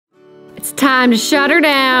It's time to shut her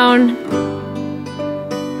down.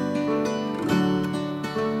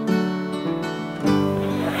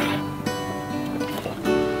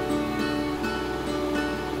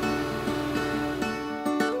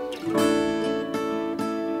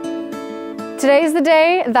 Today is the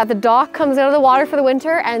day that the dock comes out of the water for the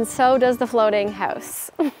winter, and so does the floating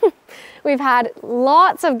house. We've had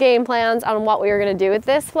lots of game plans on what we were gonna do with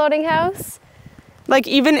this floating house. Like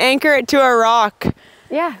even anchor it to a rock.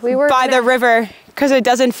 Yeah, we were by the river, because it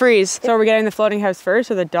doesn't freeze. So are we getting the floating house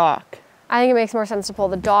first or the dock? I think it makes more sense to pull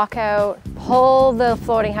the dock out, pull the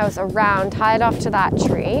floating house around, tie it off to that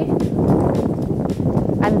tree,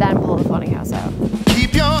 and then pull the floating house out.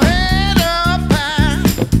 Keep your head up high,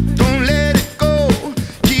 don't let it go.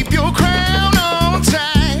 Keep your crown on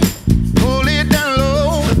tight, pull it down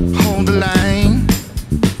low, hold the line.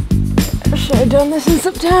 I should have done this in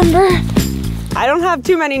September. I don't have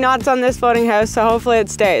too many knots on this floating house, so hopefully it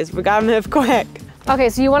stays. We gotta move quick. Okay,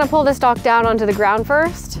 so you want to pull this dock down onto the ground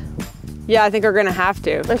first? Yeah, I think we're gonna have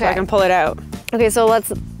to, so I can pull it out. Okay, so let's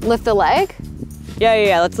lift the leg.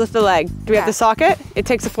 Yeah, let's lift the leg. Do we have the socket? It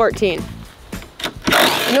takes a 14.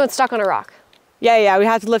 No, it's stuck on a rock. Yeah, we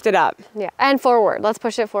have to lift it up. Yeah, and forward. Let's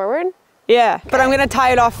push it forward. Yeah, but I'm gonna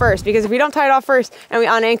tie it off first, because if we don't tie it off first and we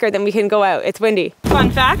unanchor, then we can go out. It's windy. Fun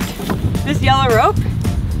fact, this yellow rope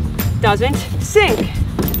doesn't sink.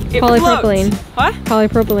 It Polypropylene. floats. What?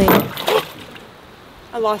 Polypropylene.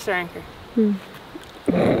 I lost our anchor.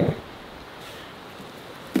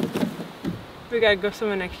 We gotta go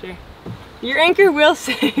somewhere next year. Your anchor will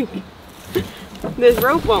sink. This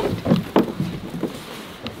rope won't.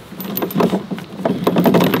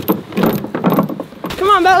 Come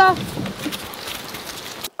on, Bella.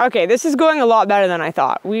 Okay, this is going a lot better than I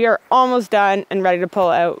thought. We are almost done and ready to pull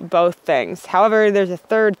out both things. However, there's a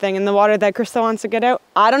third thing in the water that Krista wants to get out.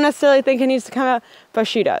 I don't necessarily think it needs to come out, but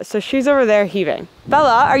she does. So she's over there heaving.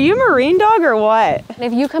 Bella, are you a marine dog or what? And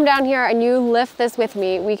if you come down here and you lift this with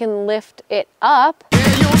me, we can lift it up.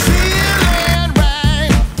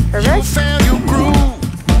 Perfect.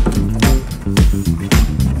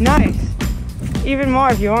 Nice. Even more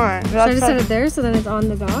if you want. Should I just set it there so that it's on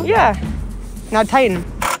the dock? Yeah. Now tighten.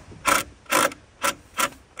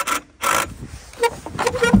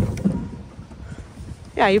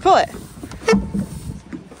 Yeah, you pull it.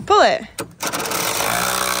 Pull it.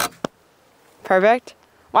 Perfect.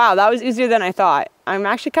 Wow, that was easier than I thought. I'm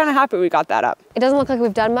actually kind of happy we got that up. It doesn't look like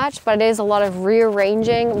we've done much, but it is a lot of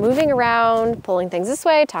rearranging, moving around, pulling things this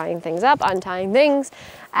way, tying things up, untying things,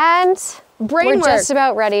 and we're just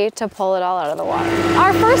about ready to pull it all out of the water.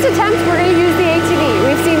 Our first attempt, we're going to use the ATV.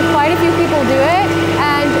 We've seen quite a few people do it,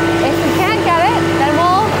 and if we can't get it, then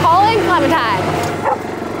we'll call in Clementine.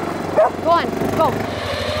 Go on, go.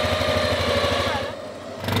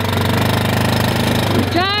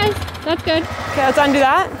 That's good. Okay, let's undo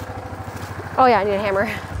that. Oh yeah, I need a hammer.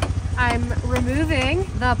 I'm removing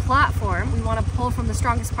the platform. We want to pull from the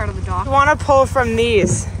strongest part of the dock. We want to pull from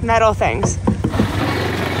these metal things.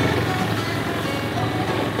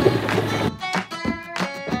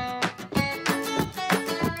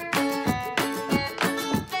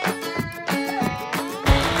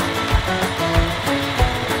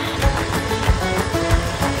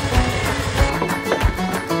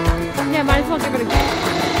 Yeah, might as well give it a go.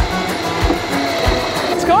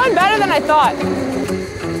 It's going better than I thought.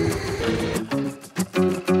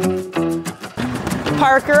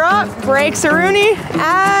 Park her up, brakes a Rooney,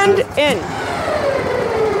 and in.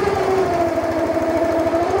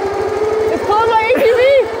 It's pulling my ATV!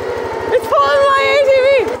 It's pulling my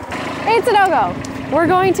ATV! It's a no-go. We're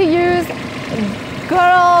going to use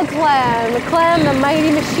good old Clem. Clem, the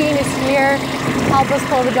mighty machine, is here to help us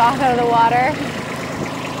pull the dock out of the water.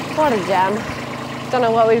 What a gem. Don't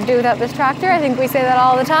know what we'd do without this tractor. I think we say that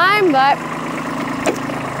all the time, but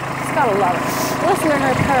just gotta love it. Listen to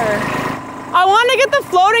her purr. I want to get the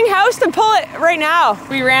floating house to pull it right now.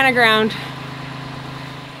 We ran aground.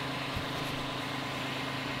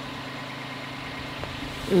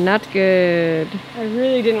 Not good. I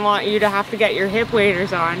really didn't want you to have to get your hip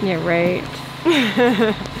waders on. Yeah, right.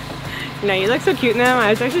 No, you look so cute in them. I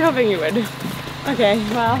was actually hoping you would. Okay,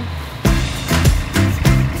 well.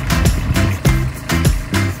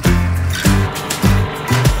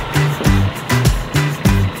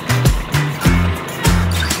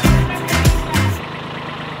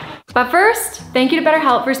 But first, thank you to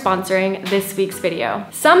BetterHelp for sponsoring this week's video.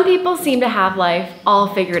 Some people seem to have life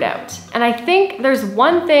all figured out, and I think there's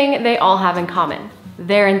one thing they all have in common.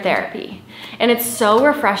 They're in therapy. And it's so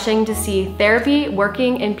refreshing to see therapy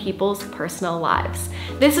working in people's personal lives.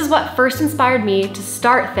 This is what first inspired me to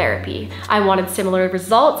start therapy. I wanted similar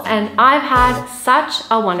results, and I've had such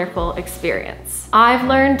a wonderful experience. I've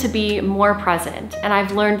learned to be more present, and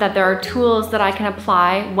I've learned that there are tools that I can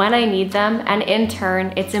apply when I need them, and in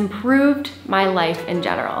turn, it's improved my life in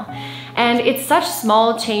general. And it's such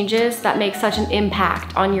small changes that make such an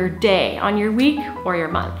impact on your day, on your week, or your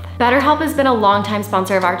month. BetterHelp has been a longtime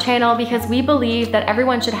sponsor of our channel because we believe that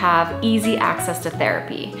everyone should have easy access to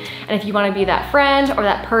therapy. And if you want to be that friend or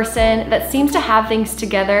that person that seems to have things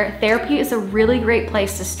together, therapy is a really great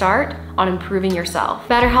place to start on improving yourself.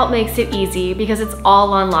 BetterHelp makes it easy because it's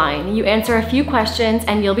all online. You answer a few questions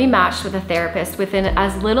and you'll be matched with a therapist within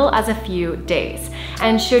as little as a few days.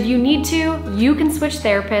 And should you need to, you can switch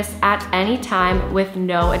therapists at any time with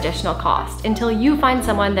no additional cost until you find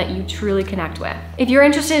someone that you truly connect with. If you're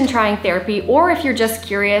interested in trying therapy, or if you're just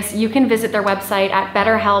curious, you can visit their website at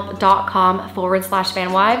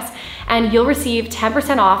betterhelp.com/Vanwives, and you'll receive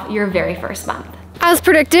 10% off your very first month. As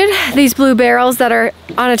predicted, these blue barrels that are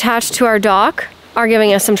unattached to our dock are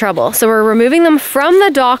giving us some trouble. So we're removing them from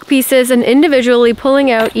the dock pieces and individually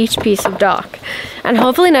pulling out each piece of dock. And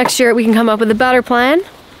hopefully next year we can come up with a better plan.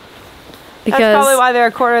 Because that's probably why they're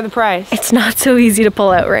a quarter of the price. It's not so easy to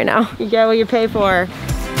pull out right now. You get what you pay for.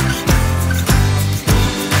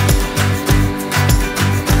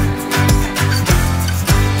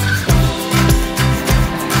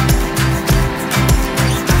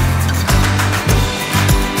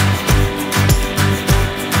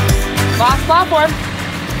 Last platform,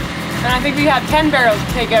 and I think we have 10 barrels to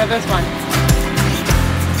take out of this one.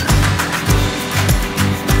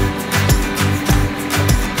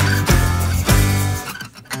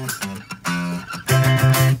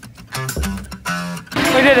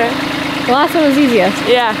 We did it. The last one was easiest.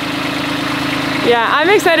 Yeah. Yeah, I'm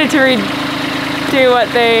excited to redo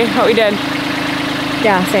what we did.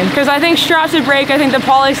 Yeah, same. Because I think straps would break, I think the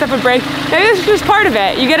poly stuff would break. Maybe this is just part of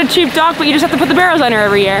it. You get a cheap dock, but you just have to put the barrels under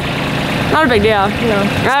every year. Not a big deal. No.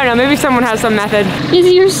 I don't know, maybe someone has some method.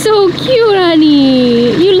 Izzy, you're so cute,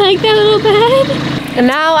 honey. You like that little bed? And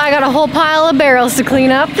now I got a whole pile of barrels to clean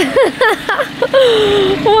up.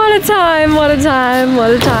 What a time, what a time,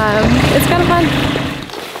 what a time. It's kind of fun.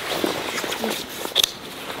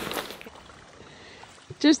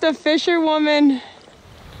 Just a fisherwoman.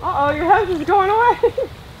 Uh-oh, your house is going away.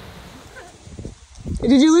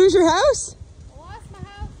 Did you lose your house? I lost my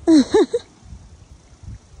house.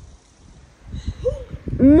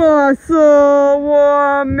 Muscle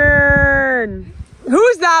woman.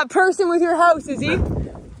 Who's that person with your house, Izzy?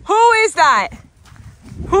 Who is that?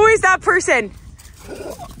 Who is that person?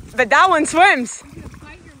 But that one swims. You gonna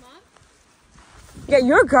fight your mom? Yeah,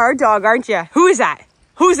 you're a guard dog, aren't you? Who is that?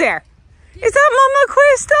 Who's there? Is that Mama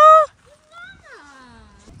Crystal?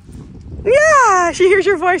 Yeah, she hears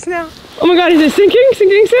your voice now. Oh my God, is it sinking?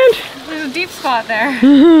 Sinking sand? There's a deep spot there.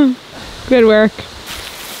 Good work.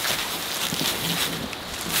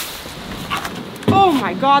 Oh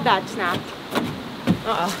my God, that snapped.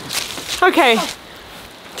 Uh-oh. Okay,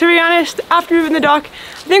 to be honest, after moving the dock, I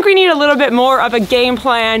think we need a little bit more of a game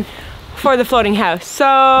plan for the floating house.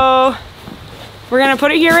 So we're gonna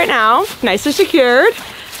put it here right now, nicely secured,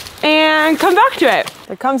 and come back to it.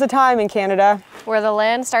 There comes a time in Canada Where the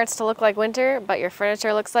land starts to look like winter, but your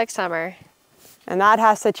furniture looks like summer. and that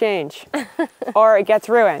has to change or it gets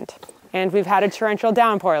ruined. And we've had a torrential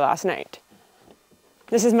downpour last night.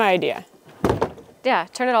 This is my idea. Yeah,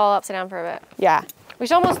 turn it all upside down for a bit. Yeah. We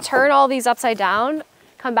should almost turn all these upside down,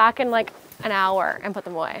 come back in like an hour and put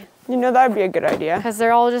them away. You know, that would be a good idea. Because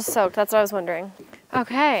they're all just soaked, that's what I was wondering.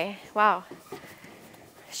 Okay, wow.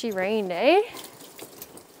 She rained, eh?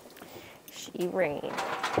 She rained.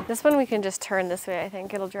 This one we can just turn this way, I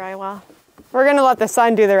think. It'll dry well. We're gonna let the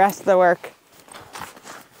sun do the rest of the work.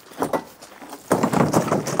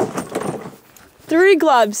 3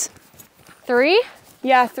 gloves. 3?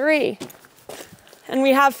 Yeah, 3. And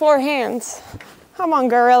we have 4 hands. Come on,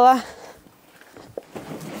 gorilla.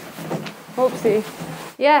 Oopsie.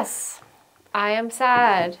 Yes, I am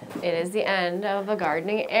sad. It is the end of the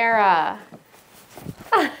gardening era.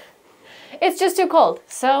 It's just too cold,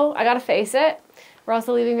 so I gotta face it. We're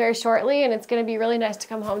also leaving very shortly, and it's gonna be really nice to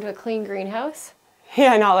come home to a clean greenhouse.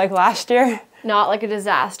 Yeah, not like last year. Not like a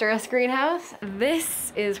disastrous greenhouse.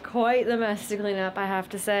 This is quite the mess to clean up, I have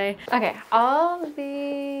to say. Okay, all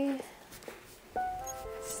the...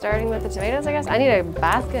 Starting with the tomatoes, I guess. I need a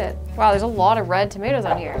basket. Wow, there's a lot of red tomatoes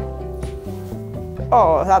on here.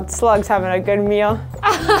 Oh, that slug's having a good meal.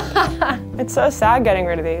 It's so sad getting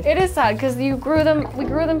rid of these. It is sad because we grew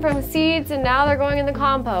them from seeds and now they're going in the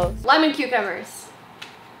compost. Lemon cucumbers.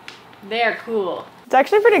 They're cool. It's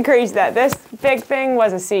actually pretty crazy that this big thing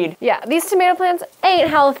was a seed. Yeah, these tomato plants ain't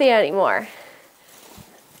healthy anymore.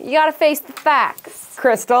 You gotta face the facts.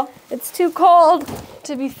 Crystal. It's too cold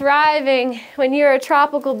to be thriving when you're a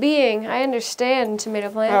tropical being. I understand, tomato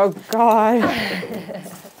plant. Oh, God.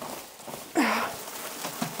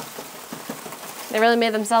 They really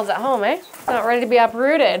made themselves at home, eh? Not ready to be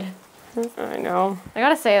uprooted. I know. I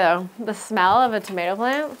gotta say though, the smell of a tomato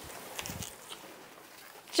plant,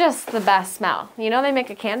 just the best smell. You know they make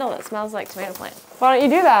a candle that smells like tomato plant. Why don't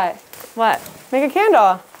you do that? What? Make a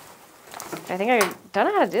candle. I think I don't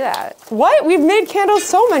know how to do that. What? We've made candles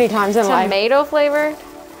so many times in life. Tomato flavored?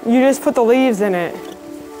 You just put the leaves in it.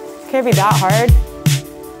 Can't be that hard.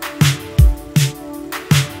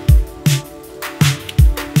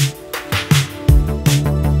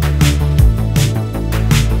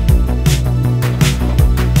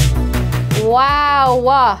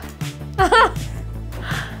 Wow.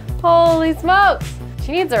 Holy smokes.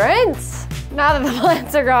 She needs a rinse now that the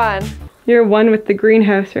plants are gone. You're one with the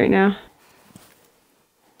greenhouse right now.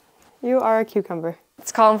 You are a cucumber.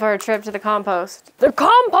 It's calling for a trip to the compost. The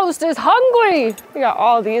compost is hungry. We got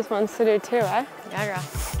all these ones to do too, eh? Yeah, girl.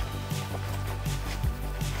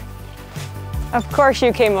 Of course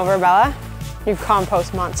you came over, Bella. You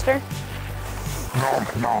compost monster.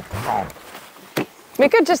 We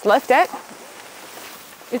could just lift it.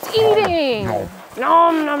 It's eating.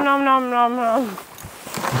 Nom, nom, nom, nom, nom, nom.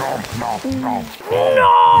 Nom,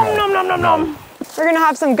 nom, nom, nom, nom. We're gonna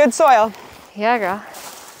have some good soil. Yeah, girl.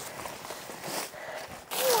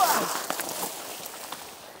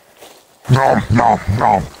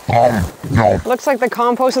 Looks like the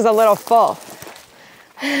compost is a little full.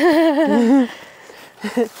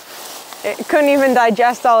 It couldn't even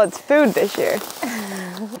digest all its food this year.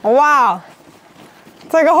 Wow.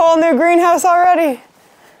 It's like a whole new greenhouse already.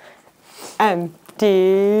 Empty.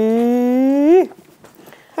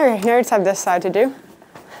 Okay, now we just have this side to do. And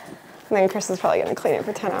then Chris is probably gonna clean it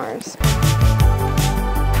for 10 hours.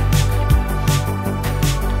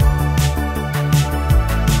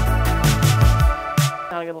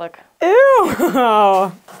 Not a good look.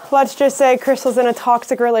 Ew! Let's just say Crystal's in a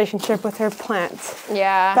toxic relationship with her plants.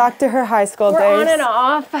 Yeah. Back to her high school days. We're on and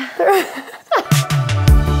off.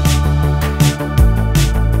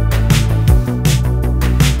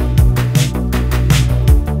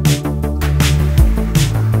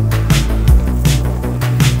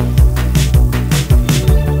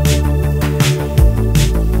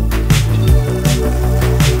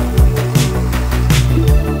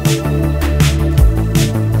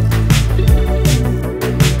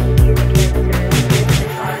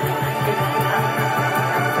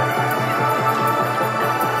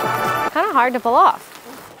 Hard to pull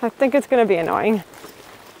off. I think it's gonna be annoying.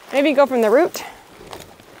 Maybe go from the root.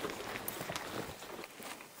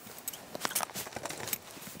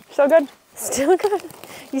 Still good? Still good.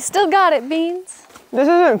 You still got it, Beans. This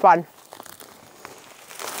isn't fun.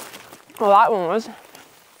 Well, that one was.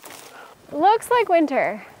 Looks like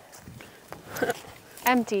winter.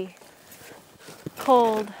 Empty.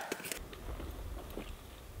 Cold.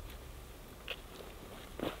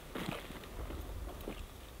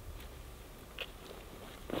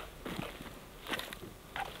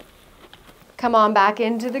 Come on back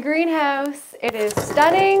into the greenhouse. It is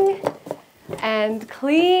stunning and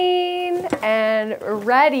clean and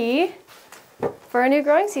ready for a new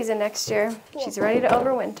growing season next year. She's ready to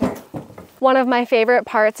overwinter. One of my favorite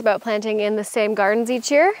parts about planting in the same gardens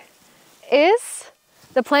each year is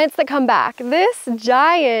the plants that come back. This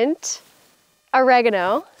giant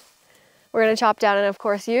oregano, we're gonna chop down and of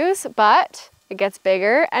course use, but it gets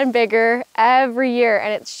bigger and bigger every year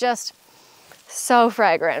and it's just so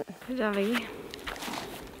fragrant. Lovely.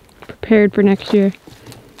 Prepared for next year.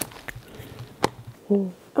 Oh,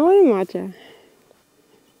 I want matcha.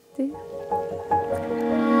 See?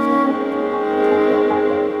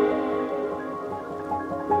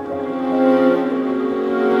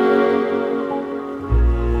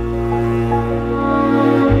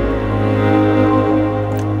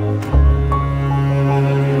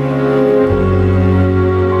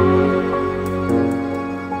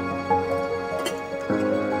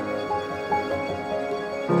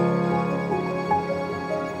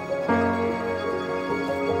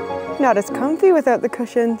 Not as comfy without the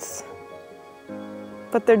cushions,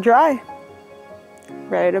 but they're dry,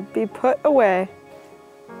 ready to be put away.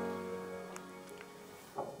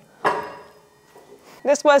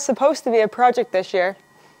 This was supposed to be a project this year.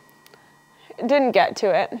 It didn't get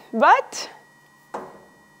to it, but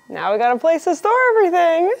now we got a place to store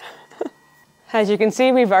everything. As you can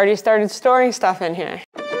see, we've already started storing stuff in here.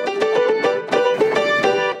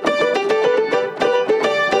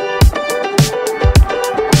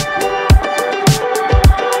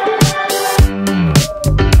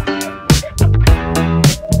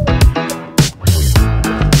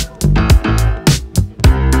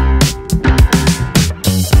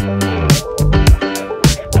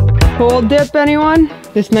 Cold dip, anyone?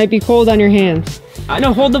 This might be cold on your hands.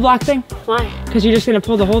 No, hold the black thing. Why? Because you're just gonna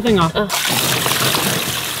pull the whole thing off.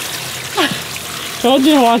 Told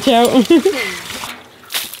you to watch out.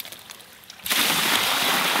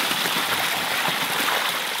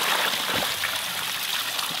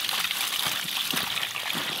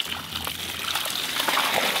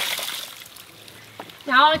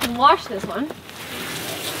 Now I can wash this one.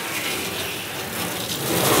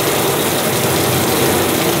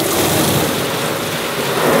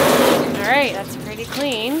 All right, that's pretty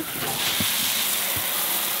clean.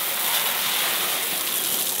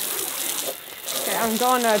 Okay, I'm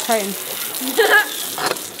going to Titan.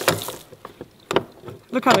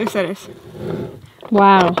 Look how loose that is.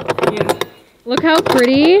 Wow. Yeah. Look how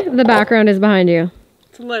pretty the background is behind you.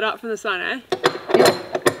 It's lit up from the sun, eh?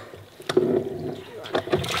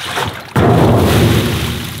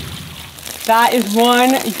 That is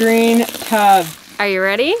one green tub. Are you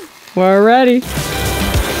ready? We're ready.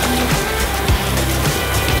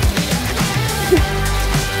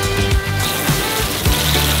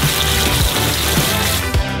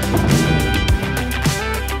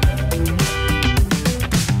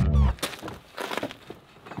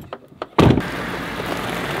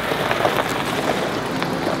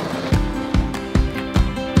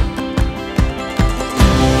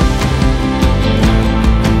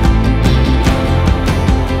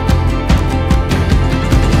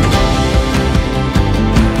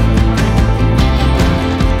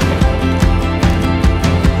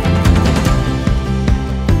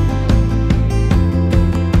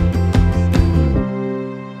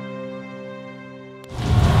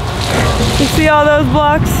 You see all those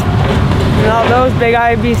blocks and all those big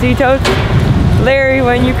IBC totes? Larry,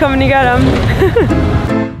 when you coming to get them?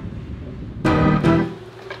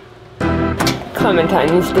 Clementine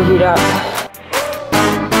needs to heat up.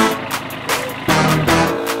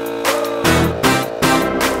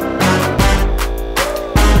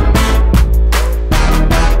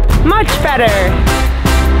 Much better.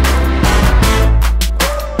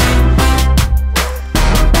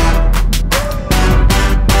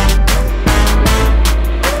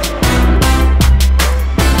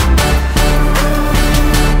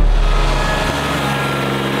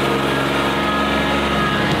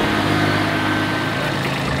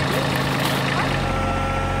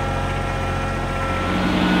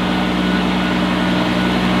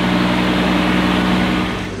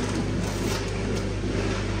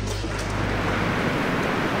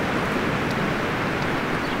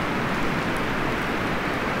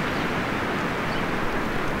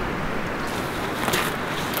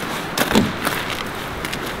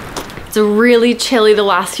 It's really chilly the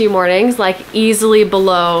last few mornings, like easily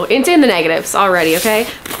below, it's in the negatives already, okay?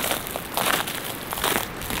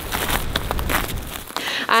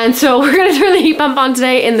 And so we're gonna turn the heat pump on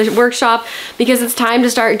today in the workshop because it's time to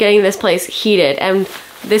start getting this place heated, and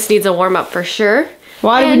this needs a warm up for sure.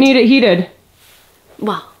 Why do we need it heated?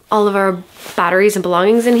 Well, all of our batteries and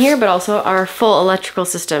belongings in here, but also our full electrical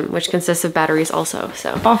system, which consists of batteries also,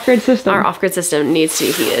 so. Off-grid system. Our off-grid system needs to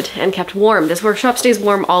be heated and kept warm. This workshop stays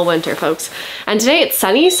warm all winter, folks. And today it's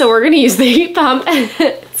sunny, so we're gonna use the heat pump.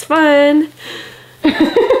 It's fun.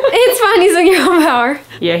 It's fun using your own power.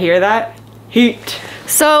 You hear that? Heat.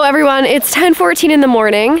 So everyone, it's 10:14 in the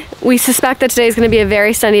morning. We suspect that today is going to be a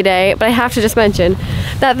very sunny day, but I have to just mention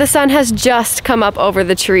that the sun has just come up over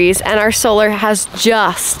the trees and our solar has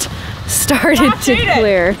just started to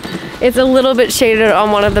clear. It's a little bit shaded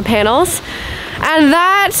on one of the panels. And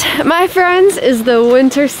that, my friends, is the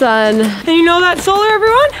winter sun. And you know that solar,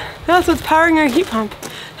 everyone? That's what's powering our heat pump.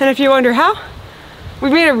 And if you wonder how, we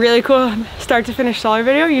made a really cool start to finish solar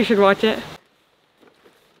video. You should watch it.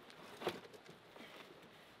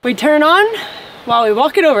 We turn on while we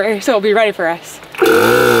walk it over, so it'll be ready for us. Come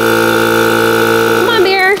on,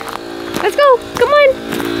 dear. Let's go. Come on.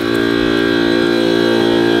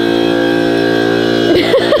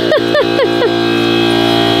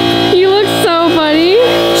 You look so funny.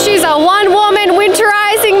 She's a one-woman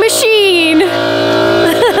winterizing machine.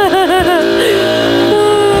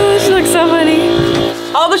 She looks so funny.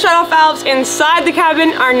 All the shut-off valves inside the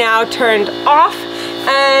cabin are now turned off,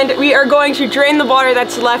 and we are going to drain the water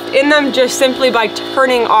that's left in them just simply by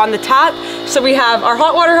turning on the tap. So we have our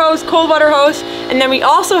hot water hose, cold water hose, and then we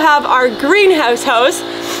also have our greenhouse hose,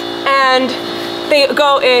 and they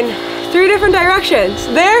go in 3 different directions.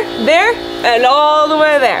 There, there, and all the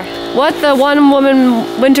way there. What the one-woman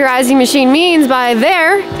winterizing machine means by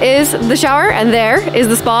there is the shower, and there is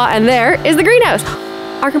the spa, and there is the greenhouse.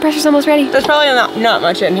 Our compressor's almost ready. There's probably not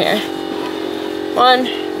much in here. 1.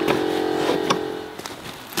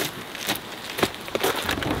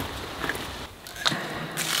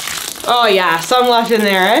 Oh yeah, some left in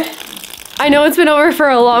there, eh? I know it's been over for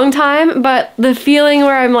a long time, but the feeling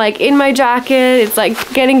where I'm like in my jacket, it's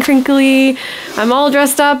like getting crinkly, I'm all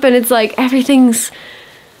dressed up, and it's like everything's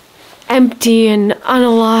empty and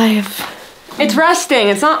unalive. It's resting,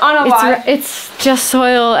 it's not unalive. It's just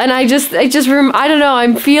soil, and I don't know,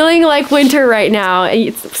 I'm feeling like winter right now.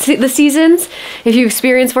 The seasons, if you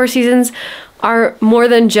experience 4 seasons, are more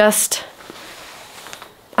than just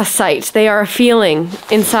a sight. They are a feeling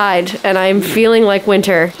inside, and I'm feeling like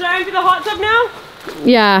winter. Should I empty the hot tub now?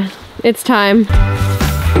 Yeah, it's time.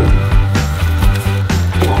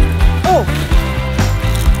 Oh!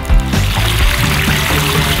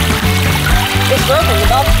 It's broken,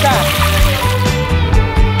 it's off the track.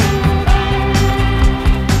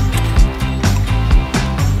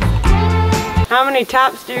 How many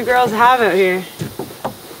taps do you girls have out here?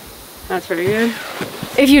 That's pretty good.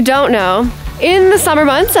 If you don't know, in the summer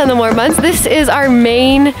months and the warm months, this is our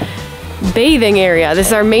main bathing area. This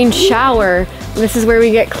is our main shower. This is where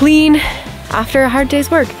we get clean after a hard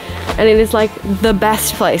day's work. And it is like the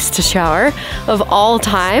best place to shower of all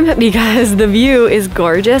time because the view is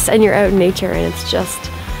gorgeous and you're out in nature and it's just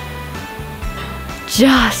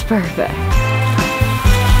perfect.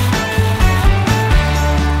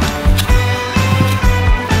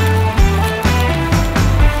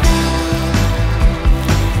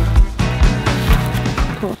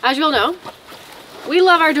 As you all know, we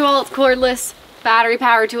love our dual cordless battery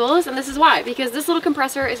power tools, and this is why, because this little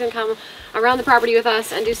compressor is going to come around the property with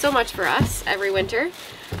us and do so much for us every winter.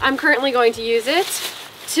 I'm currently going to use it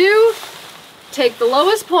to take the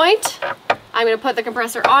lowest point. I'm going to put the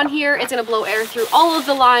compressor on here. It's going to blow air through all of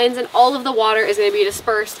the lines, and all of the water is going to be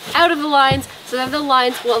dispersed out of the lines so that the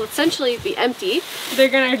lines will essentially be empty. They're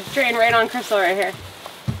going to drain right on Crystal right here.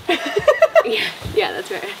 Yeah,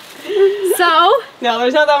 that's right. So no,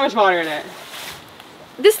 there's not that much water in it.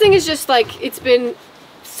 This thing is just like, it's been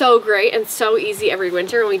so great and so easy every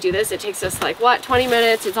winter when we do this. It takes us like, what, 20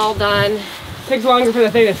 minutes, it's all done. It takes longer for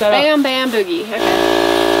the thing to set up. Bam, bam, boogie. Okay.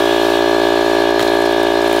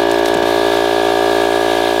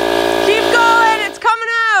 Keep going, it's coming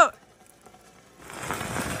out!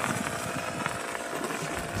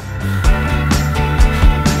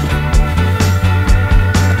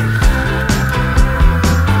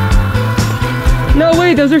 No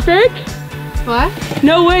way, those are fake? What?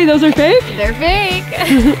 No way, those are fake? They're fake.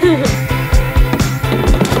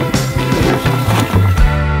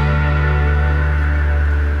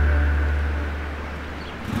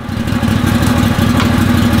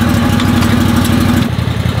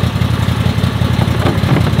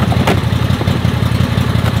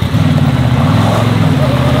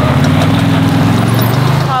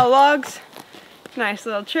 Logs, nice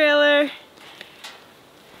little trailer.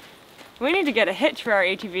 We need to get a hitch for our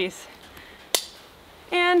ATVs.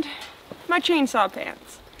 And my chainsaw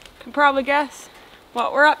pants. Can probably guess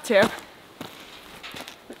what we're up to.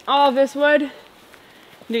 All this wood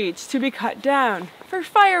needs to be cut down for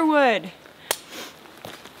firewood.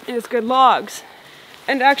 And it's good logs.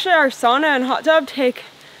 And actually our sauna and hot tub take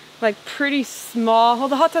like pretty small, well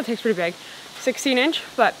the hot tub takes pretty big, 16-inch,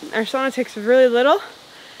 but our sauna takes really little.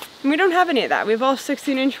 And we don't have any of that. We have all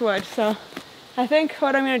 16-inch wood, so I think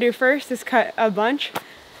what I'm gonna do first is cut a bunch,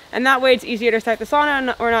 and that way it's easier to start the sauna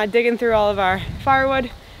and we're not digging through all of our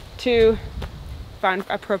firewood to find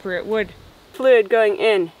appropriate wood. Fluid going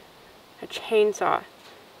in a chainsaw.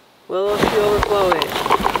 Will she overflow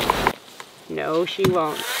it? No, she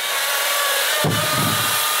won't.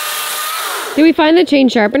 Did we find the chain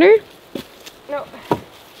sharpener? No.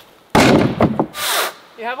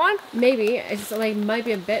 You have one? Maybe. It's like might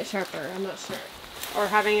be a bit sharper. I'm not sure. Or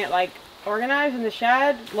having it like organized in the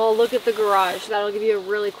shed? Well, look at the garage. That'll give you a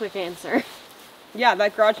really quick answer. Yeah,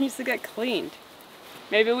 that garage needs to get cleaned.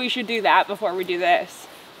 Maybe we should do that before we do this.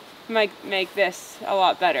 Might make this a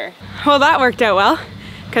lot better. Well, that worked out well,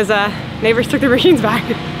 because neighbors took their machines back.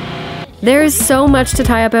 There's so much to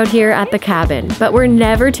tie up out here at the cabin, but we're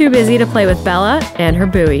never too busy to play with Bella and her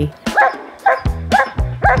buoy.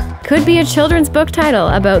 Could be a children's book title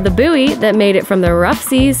about the buoy that made it from the rough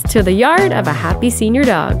seas to the yard of a happy senior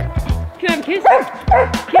dog. Can I have a kiss?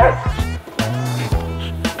 Kiss!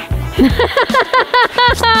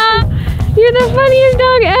 You're the funniest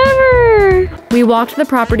dog ever! We walked the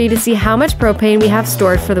property to see how much propane we have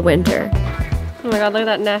stored for the winter. Oh my god, look at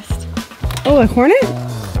that nest. Oh, a hornet?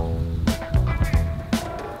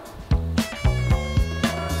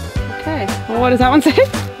 Okay. Well, what does that one say?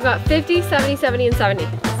 We've got 50, 70, 70, and 70.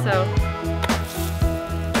 So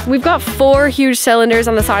we've got 4 huge cylinders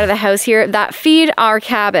on the side of the house here that feed our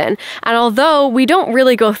cabin. And although we don't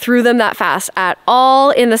really go through them that fast at all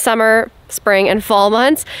in the summer, spring and fall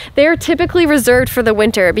months, they're typically reserved for the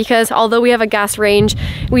winter because although we have a gas range,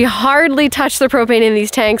 we hardly touch the propane in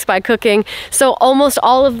these tanks by cooking. So almost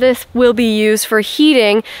all of this will be used for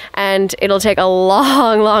heating and it'll take a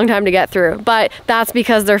long time to get through. But that's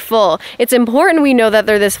because they're full. It's important we know that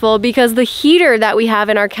they're this full because the heater that we have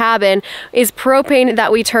in our cabin is propane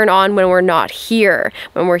that we turn on when we're not here.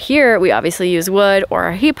 When we're here, we obviously use wood or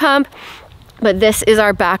a heat pump. But this is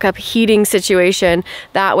our backup heating situation.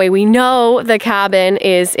 That way we know the cabin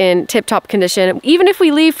is in tip-top condition. Even if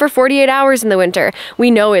we leave for 48 hours in the winter,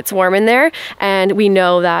 we know it's warm in there and we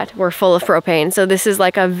know that we're full of propane. So this is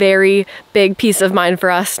like a very big peace of mind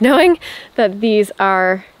for us, knowing that these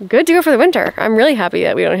are good to go for the winter. I'm really happy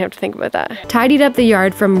that we don't have to think about that. Tidied up the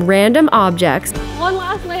yard from random objects. One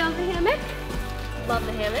last lay on the hammock. Love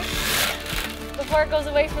the hammock. Before it goes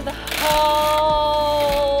away for the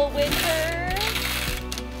whole winter.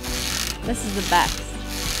 This is the best.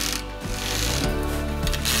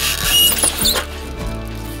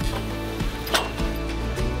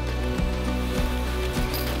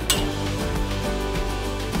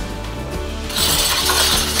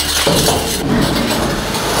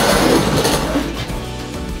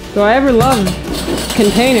 Do I ever love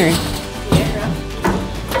containers?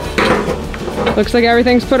 Looks like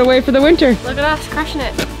everything's put away for the winter. Look at us crushing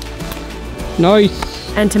it. Nice.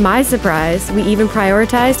 And to my surprise, we even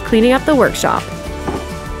prioritized cleaning up the workshop.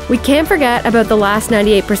 We can't forget about the last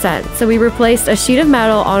 98%, so we replaced a sheet of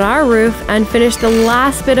metal on our roof and finished the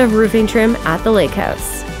last bit of roofing trim at the lake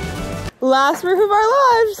house. Last roof of our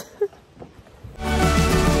lives.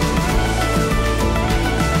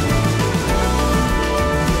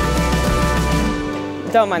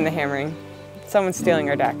 Don't mind the hammering. Someone's stealing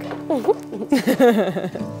our deck.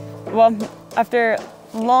 Well, after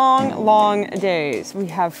long days, we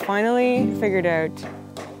have finally figured out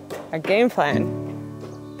a game plan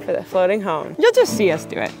for the floating home. You'll just see us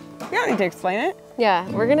do it. We don't need to explain it. Yeah,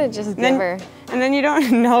 we're gonna just give her. And then you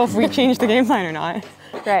don't know if we changed the game plan or not.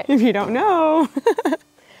 Right. If you don't know.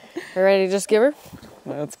 We're ready to just give her?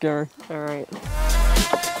 Let's give her. All right.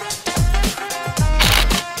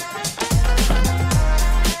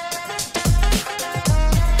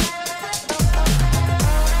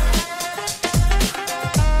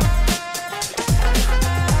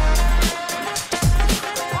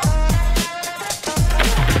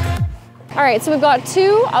 All right, so we've got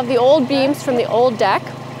 2 of the old beams from the old deck.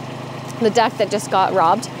 The deck that just got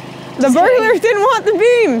robbed. The burglars didn't want the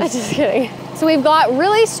beams. Just kidding. So we've got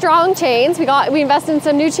really strong chains. We invested in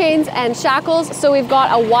some new chains and shackles. So we've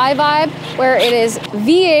got a Y-vibe where it is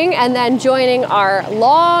V-ing and then joining our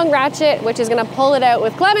long ratchet, which is gonna pull it out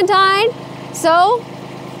with Clementine. So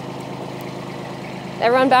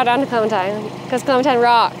everyone bow down to Clementine because Clementine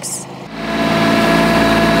rocks.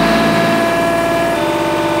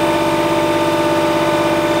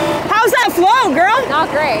 How's that flow, girl? Not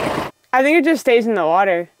great. I think it just stays in the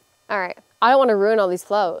water. All right, I don't want to ruin all these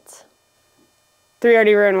floats. 3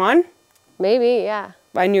 already ruined 1? Maybe, yeah.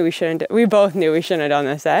 I knew we shouldn't. We both knew we shouldn't have done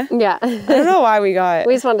this, eh? Yeah. I don't know why we got.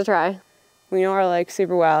 We just wanted to try. We know our lake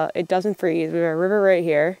super well. It doesn't freeze. We have a river right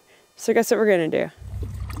here. So guess what we're gonna do?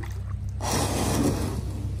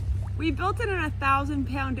 We built it on a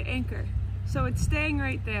 1,000-pound anchor, so it's staying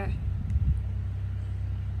right there.